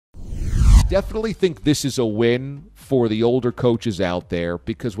definitely think this is a win for the older coaches out there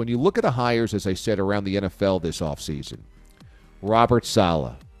because when you look at the hires, as I said, around the NFL this offseason, Robert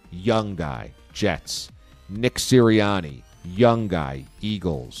Saleh, young guy, Jets. Nick Sirianni, young guy,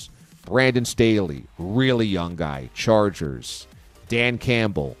 Eagles. Brandon Staley, really young guy, Chargers. Dan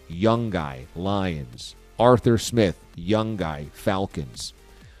Campbell, young guy, Lions. Arthur Smith, young guy, Falcons.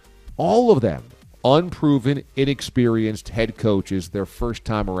 All of them unproven, inexperienced head coaches their first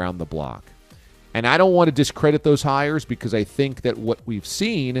time around the block. And I don't want to discredit those hires because I think that what we've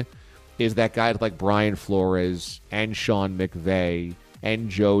seen is that guys like Brian Flores and Sean McVay and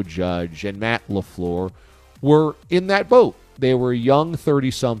Joe Judge and Matt LaFleur were in that boat. They were young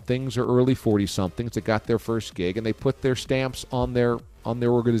 30-somethings or early 40-somethings that got their first gig, and they put their stamps on their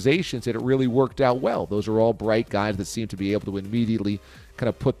organizations, and it really worked out well. Those are all bright guys that seem to be able to immediately kind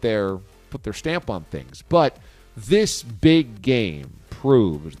of put their stamp on things. But this big game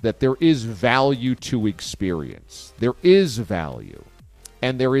proves that there is value to experience. There is value.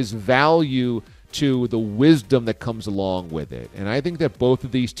 And there is value to the wisdom that comes along with it. And I think that both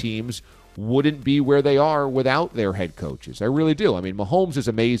of these teams wouldn't be where they are without their head coaches. I really do. I mean, Mahomes is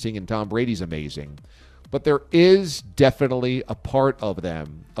amazing and Tom Brady's amazing. But there is definitely a part of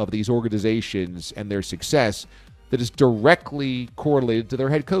them, of these organizations and their success, that is directly correlated to their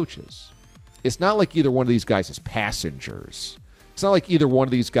head coaches. It's not like either one of these guys is passengers. It's not like either one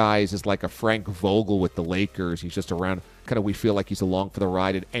of these guys is like a Frank Vogel with the Lakers. He's just around, kind of we feel like he's along for the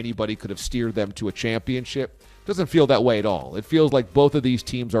ride and anybody could have steered them to a championship. It doesn't feel that way at all. It feels like both of these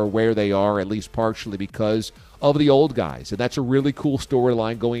teams are where they are, at least partially because of the old guys. And that's a really cool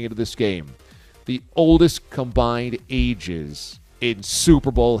storyline going into this game. The oldest combined ages in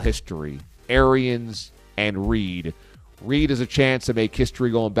Super Bowl history, Arians and Reed. Reed has a chance to make history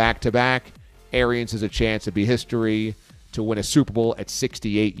going back-to-back. Arians has a chance to be history to win a Super Bowl at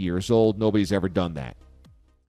 68 years old. Nobody's ever done that.